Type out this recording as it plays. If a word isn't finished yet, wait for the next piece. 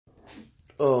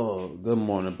Oh, good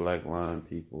morning, Black Line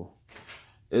people.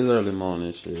 It's early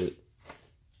morning shit.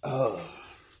 Oh,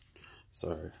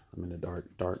 sorry. I'm in the dark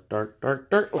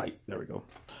light. There we go.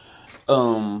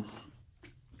 I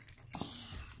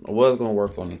was gonna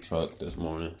work on the truck this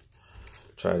morning.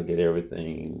 Try to get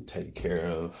everything taken care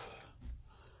of.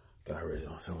 But I really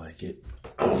don't feel like it.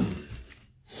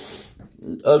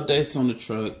 Updates on the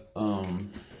truck.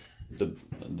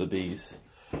 The beast.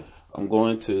 I'm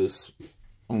going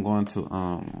to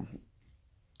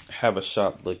have a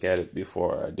shop look at it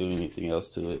before I do anything else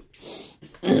to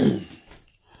it.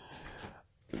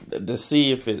 To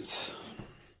see if it's,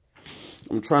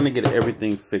 I'm trying to get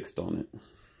everything fixed on it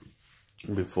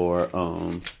before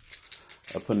I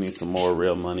put in some more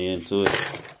real money into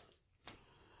it.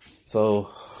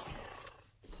 So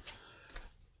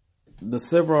the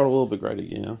Silverado will be great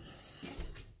again.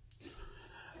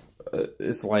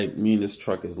 It's like me and this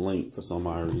truck is linked for some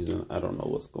odd reason. I don't know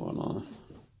what's going on.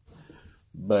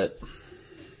 But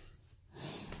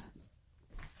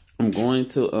I'm going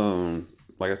to,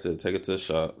 like I said, take it to the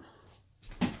shop.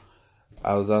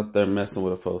 I was out there messing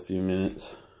with it for a few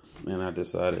minutes. And I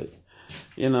decided,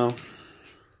 you know,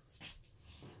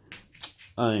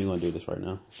 I ain't going to do this right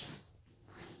now.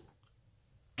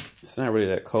 It's not really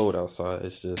that cold outside.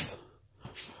 It's just,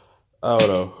 I don't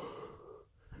know.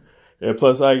 And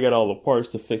plus, I get all the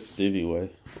parts to fix it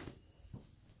anyway.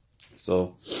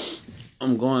 So,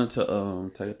 I'm going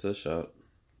to take it to the shop.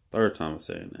 Third time I'm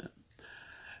saying that.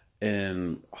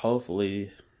 And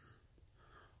hopefully,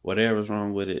 whatever's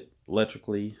wrong with it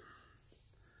electrically,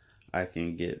 I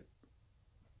can get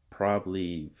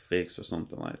probably fixed or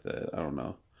something like that. I don't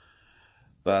know.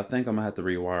 But I think I'm going to have to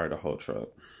rewire the whole truck.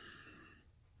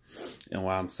 And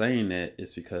why I'm saying that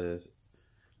is because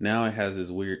now it has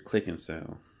this weird clicking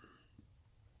sound.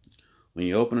 When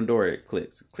you open the door, it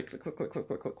clicks. Click, click, click, click, click,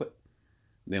 click, click, click.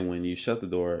 Then when you shut the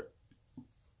door,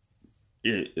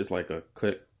 it's like a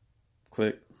click,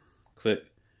 click, click.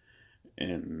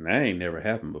 And that ain't never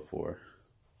happened before.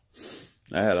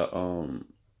 I had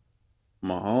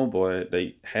my homeboy,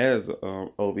 they has an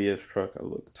OBS truck. I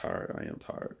look tired. I am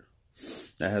tired.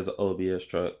 That has an OBS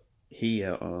truck. He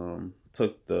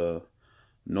took the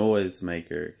noise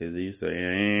maker, because he used to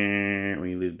when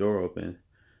you leave the door open.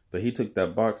 But he took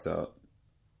that box out.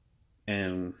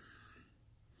 And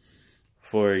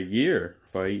for a year,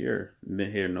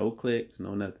 didn't hear no clicks,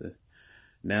 no nothing.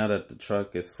 Now that the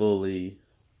truck is fully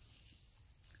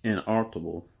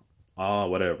inoperable,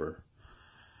 whatever.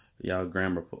 Y'all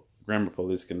grammar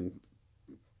police can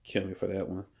kill me for that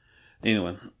one.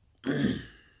 Anyway,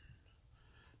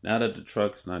 now that the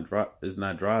truck is not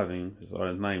driving, or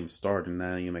it's not even starting,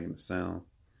 now you're making a sound.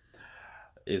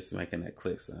 It's making that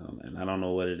click sound, and I don't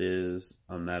know what it is.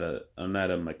 I'm not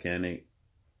a mechanic.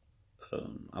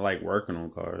 I like working on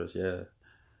cars, yeah,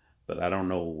 but I don't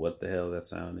know what the hell that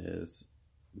sound is.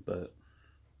 But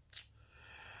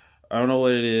I don't know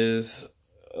what it is.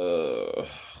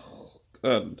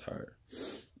 I'm tired.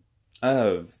 I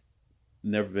have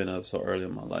never been up so early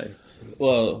in my life.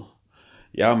 Well,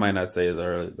 y'all might not say it's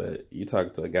early, but you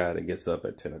talk to a guy that gets up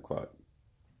at 10 o'clock,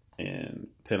 and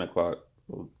 10 o'clock.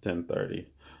 10:30.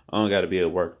 I don't got to be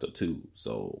at work till 2.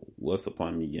 So what's the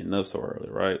point of me getting up so early,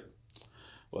 right?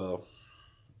 Well,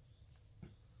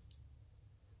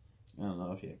 I don't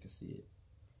know if y'all can see it.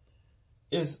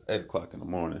 It's 8 o'clock in the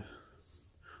morning.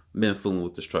 Been fooling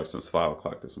with this truck since 5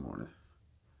 o'clock this morning.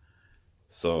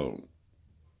 So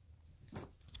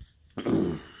I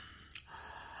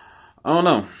don't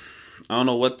know. I don't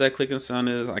know what that clicking sound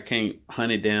is. I can't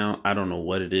hunt it down. I don't know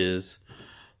what it is.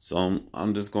 So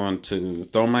I'm just going to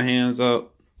throw my hands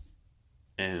up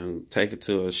and take it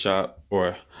to a shop,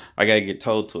 or I gotta get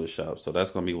towed to a shop. So that's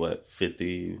gonna be what,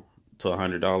 $50 to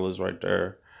 $100 right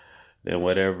there. Then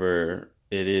whatever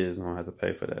it is, I'm gonna have to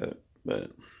pay for that.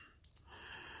 But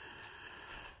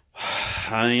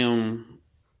I am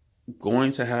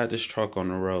going to have this truck on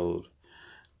the road,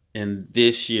 and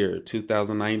this year,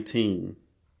 2019,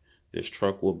 this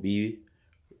truck will be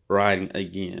riding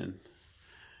again.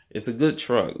 It's a good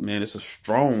truck, man. It's a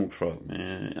strong truck,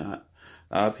 man.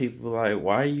 People are like,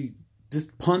 why you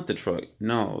just punt the truck?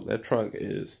 No, that truck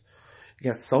it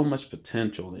got so much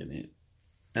potential in it.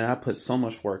 And I put so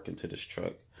much work into this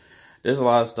truck. There's a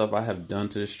lot of stuff I have done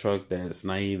to this truck that's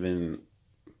not even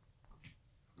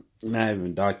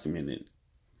documented.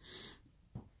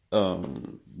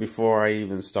 Before I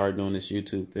even started doing this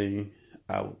YouTube thing,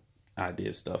 I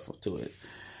did stuff to it.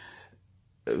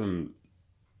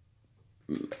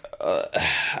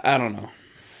 I don't know.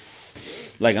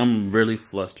 Like, I'm really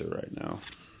flustered right now.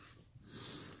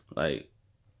 Like,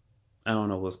 I don't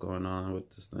know what's going on with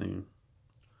this thing.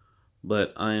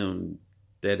 But I am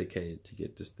dedicated to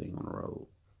get this thing on the road.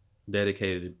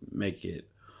 Dedicated to make it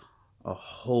a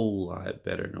whole lot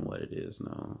better than what it is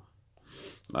now.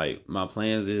 Like my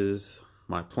plans are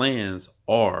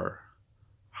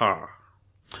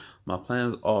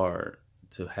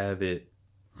to have it.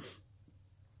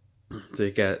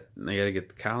 They gotta get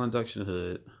the cowl induction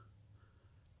hood,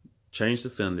 change the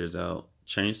fenders out,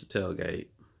 change the tailgate,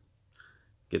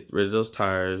 get rid of those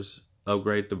tires,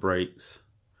 upgrade the brakes,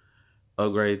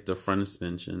 upgrade the front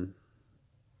suspension,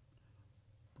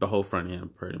 the whole front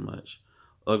end pretty much,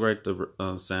 upgrade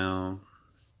the sound,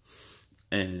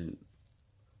 and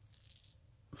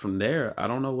from there, I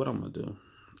don't know what I'm gonna do.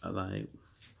 I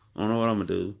don't know what I'm gonna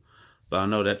do, but I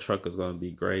know that truck is gonna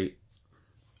be great.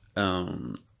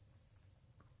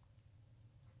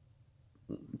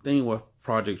 Thing with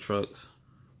project trucks,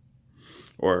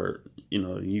 or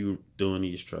you doing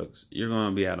these trucks, you're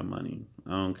gonna be out of money.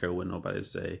 I don't care what nobody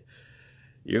say.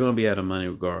 You're gonna be out of money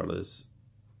regardless,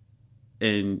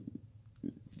 and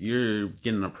you're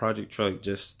getting a project truck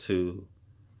just to,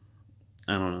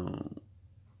 I don't know.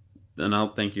 And I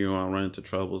don't think you're gonna run into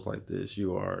troubles like this.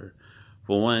 You are,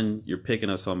 for one, you're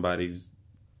picking up somebody's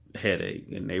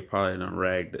headache, and they probably done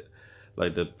ragged it.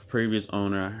 Like the previous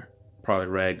owner probably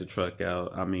ragged the truck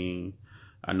out. I mean,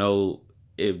 I know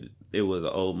it was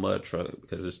an old mud truck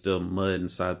because there's still mud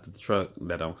inside the truck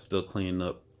that I'm still cleaning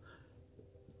up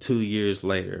 2 years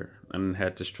later. I done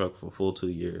had this truck for a full 2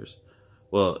 years.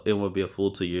 Well, it will be a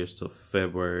full 2 years till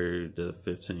February the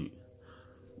 15th.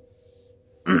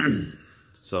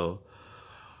 So,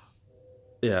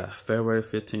 yeah, February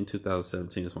 15,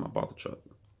 2017 is when I bought the truck.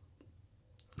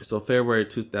 So February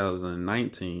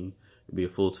 2019 it'll be a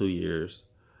full 2 years.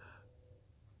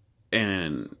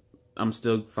 And I'm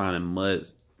still finding mud,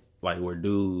 like mud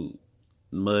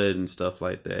and stuff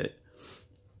like that.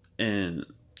 And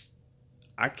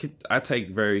I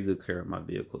take very good care of my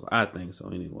vehicles. I think so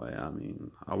anyway. I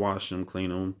mean, I wash them,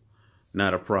 clean them,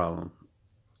 not a problem.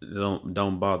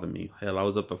 Don't bother me. Hell, I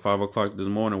was up at 5 o'clock this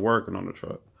morning working on the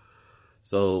truck.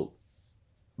 So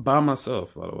by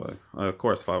myself, by the way. Of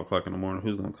course, 5 o'clock in the morning.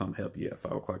 Who's gonna come help you at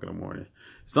 5 o'clock in the morning?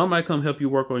 Somebody come help you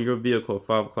work on your vehicle at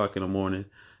 5 o'clock in the morning.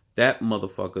 That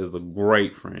motherfucker is a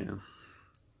great friend.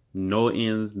 No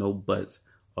ends, no buts.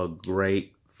 A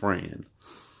great friend.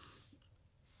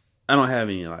 I don't have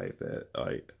any like that.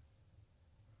 Like,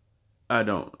 I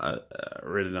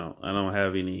really don't. I don't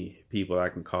have any people I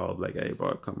can call like, hey,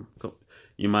 bro, come.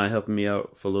 You mind helping me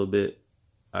out for a little bit?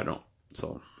 I don't.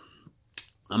 So,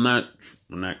 I'm not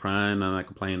crying. I'm not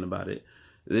complaining about it.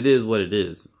 It is what it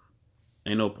is.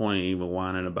 Ain't no point even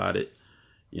whining about it.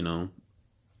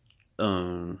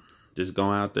 Just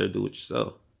go out there, do it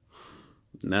yourself.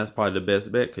 And that's probably the best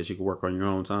bet because you can work on your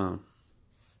own time.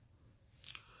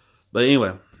 But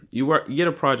anyway, you get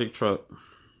a project truck,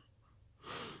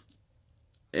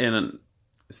 and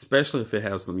especially if it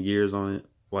has some years on it.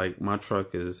 Like my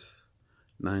truck is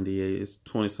 98. It's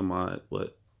 20 some odd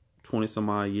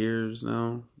years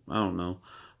now. I don't know.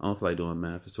 I don't feel like doing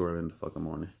math. It's too early in the fucking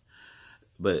morning.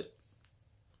 But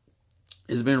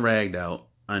it's been ragged out.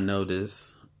 I know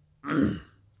this.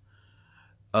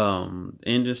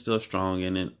 Engine's still strong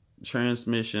in it.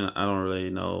 Transmission, I don't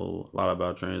really know a lot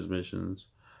about transmissions.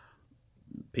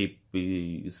 People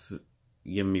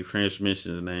giving me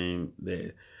transmissions name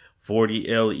that 40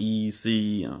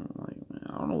 LEC. I'm like, man,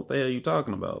 I don't know what the hell you're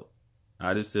talking about.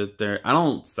 I just sit there. I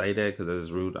don't say that because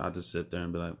that's rude. I just sit there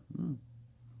and be like,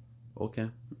 okay,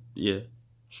 yeah,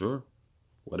 sure,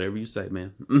 whatever you say,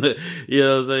 man. You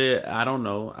know what I'm saying? I don't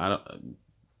know. I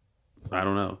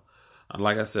don't know.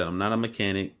 Like I said, I'm not a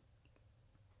mechanic.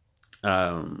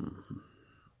 I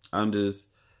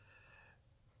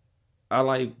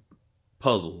like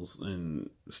puzzles and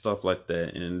stuff like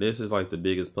that. And this is like the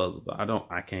biggest puzzle, but I don't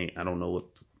know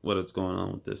what is going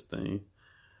on with this thing.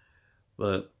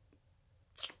 But,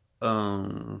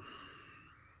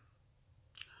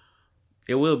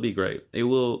 it will be great. It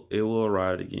will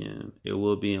ride again. It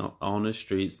will be on the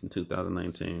streets in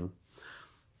 2019.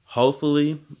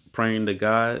 Hopefully, praying to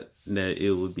God that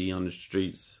it will be on the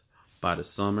streets by the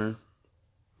summer.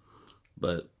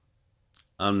 But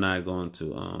I'm not going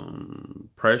to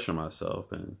pressure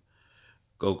myself and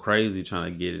go crazy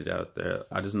trying to get it out there.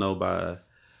 I just know about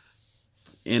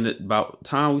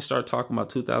time we start talking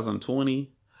about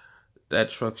 2020, that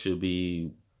truck should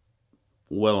be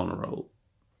well on the road.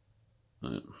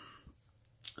 I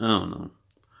don't know.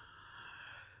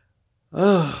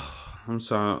 I'm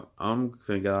sorry. I'm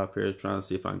finna get out here trying to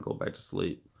see if I can go back to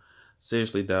sleep.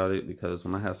 Seriously doubt it, because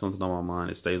when I have something on my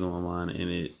mind, it stays on my mind, and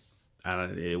it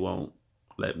won't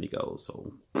let me go.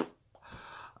 So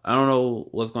I don't know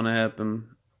what's gonna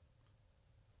happen.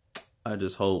 I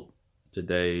just hope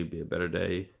today be a better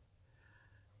day.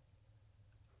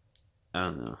 I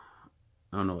don't know.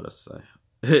 I don't know what else to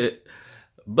say.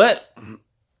 But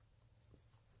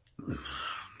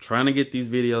trying to get these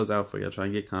videos out for y'all,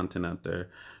 trying to get content out there,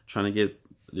 trying to get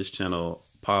this channel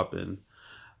popping.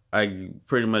 I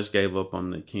pretty much gave up on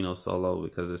the Kino Solo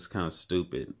because it's kind of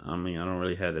stupid. I mean, I don't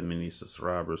really have that many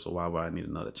subscribers, so why would I need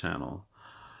another channel?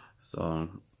 So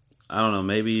I don't know.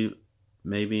 Maybe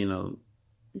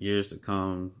years to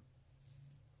come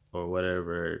or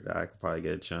whatever, I could probably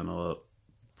get a channel up.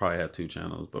 Probably have 2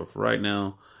 channels, but for right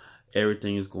now,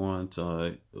 everything is going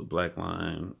to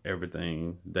Blackline.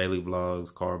 Everything, daily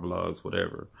vlogs, car vlogs,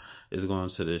 whatever, is going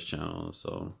to this channel.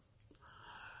 So,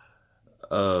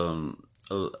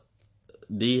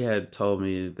 D had told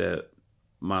me that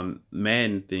my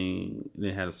Madden thing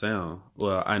didn't have a sound.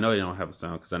 Well, I know they don't have a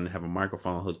sound because I didn't have a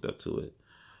microphone hooked up to it.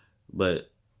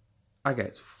 But I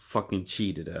got fucking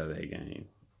cheated out of that game.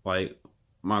 Like,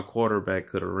 my quarterback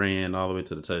could have ran all the way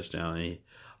to the touchdown, and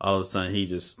all of a sudden he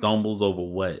just stumbles over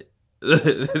what?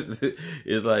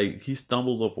 It's like he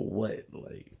stumbles over what?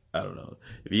 Like, I don't know.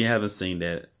 If you haven't seen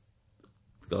that,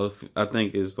 go. I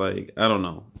think it's like, I don't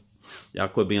know. Y'all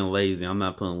quit being lazy. I'm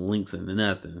not putting links into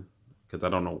nothing because I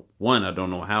don't know. 1, I don't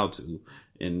know how to,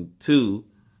 and 2,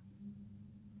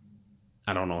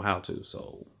 I don't know how to.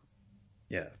 So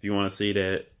yeah, if you want to see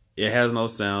that, it has no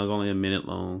sound. It's only a minute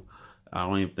long. I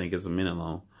don't even think it's a minute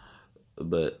long.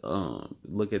 But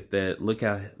look at that. Look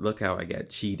how I got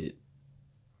cheated.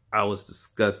 I was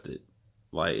disgusted.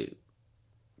 Like,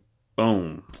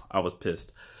 boom. I was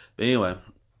pissed. But anyway,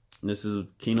 this is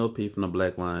Kino P from the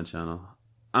Blackline channel.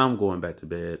 I'm going back to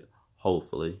bed,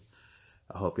 hopefully.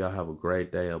 I hope y'all have a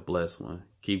great day, a blessed one.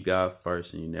 Keep God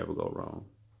first and you never go wrong.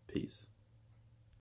 Peace.